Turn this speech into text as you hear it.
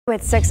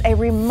At 6, a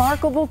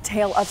remarkable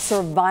tale of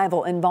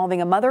survival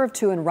involving a mother of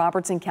 2 in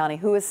Robertson County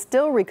who is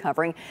still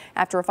recovering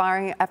after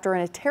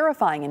a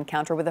terrifying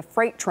encounter with a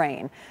freight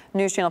train.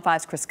 News Channel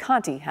 5's Chris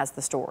Conti has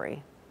the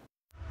story.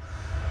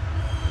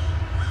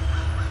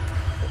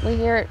 We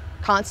hear it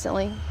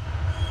constantly.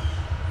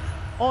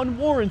 On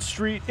Warren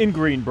Street in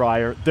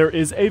Greenbrier, there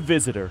is a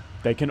visitor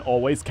they can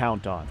always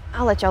count on.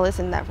 I'll let y'all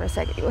listen to that for a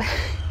second.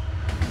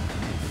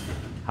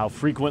 How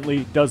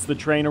frequently does the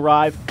train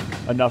arrive?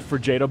 Enough for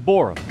Jada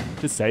Borum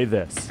to say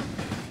this.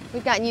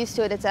 We've gotten used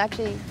to it. It's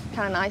actually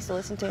kind of nice to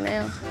listen to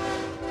now.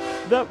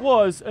 That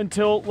was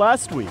until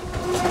last week,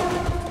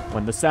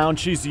 when the sound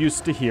she's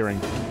used to hearing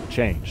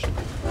changed.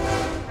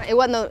 It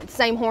wasn't the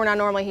same horn I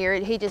normally hear.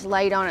 He just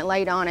laid on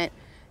it,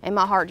 and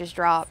my heart just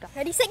dropped.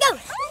 Ready, set, go!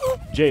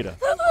 Jada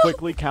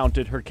quickly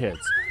counted her kids.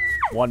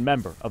 One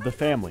member of the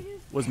family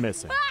was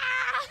missing.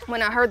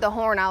 When I heard the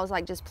horn, I was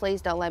like, just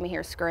please don't let me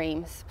hear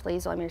screams.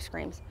 Please don't let me hear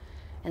screams.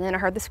 And then I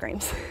heard the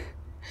screams.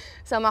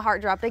 So my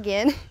heart dropped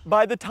again.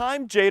 By the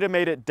time Jada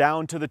made it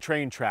down to the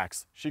train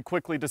tracks, she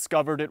quickly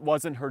discovered it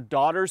wasn't her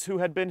daughters who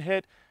had been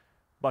hit,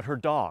 but her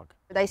dog.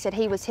 They said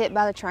he was hit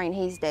by the train,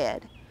 he's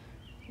dead.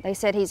 They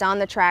said he's on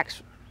the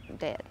tracks,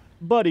 dead.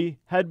 Buddy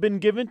had been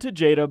given to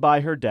Jada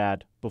by her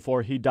dad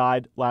before he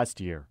died last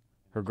year.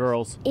 Her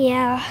girls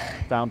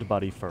found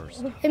Buddy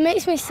first. It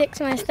makes me sick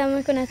to my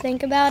stomach when I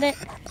think about it.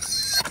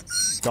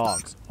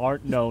 Dogs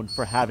aren't known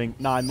for having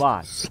 9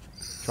 lives.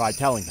 Try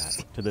telling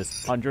that to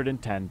this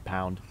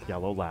 110-pound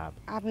yellow lab.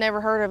 I've never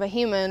heard of a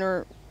human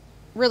or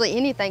really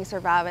anything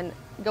surviving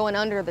going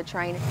under the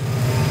train.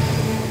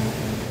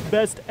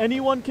 Best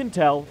anyone can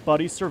tell,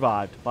 Buddy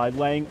survived by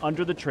laying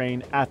under the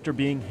train after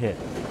being hit.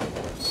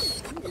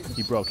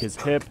 He broke his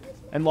hip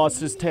and lost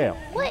his tail.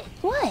 What?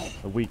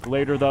 A week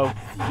later, though,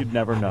 you'd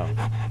never know.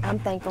 I'm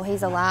thankful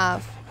he's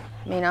alive.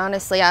 I mean,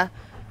 honestly,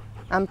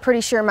 I'm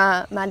pretty sure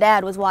my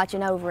dad was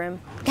watching over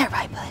him. Get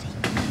right, buddy.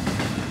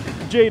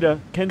 Jada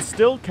can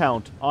still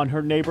count on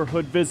her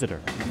neighborhood visitor.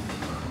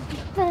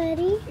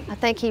 Buddy. I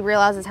think he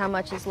realizes how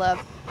much he's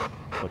loved.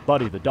 But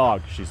Buddy the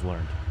dog, she's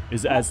learned,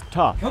 is as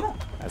tough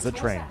as a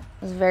train. I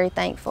was very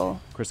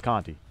thankful. Chris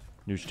Conti,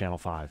 News Channel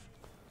 5.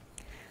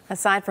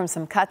 Aside from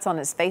some cuts on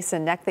his face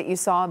and neck that you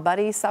saw,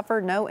 Buddy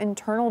suffered no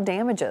internal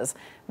damages.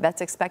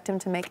 Vets expect him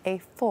to make a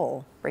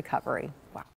full recovery. Wow.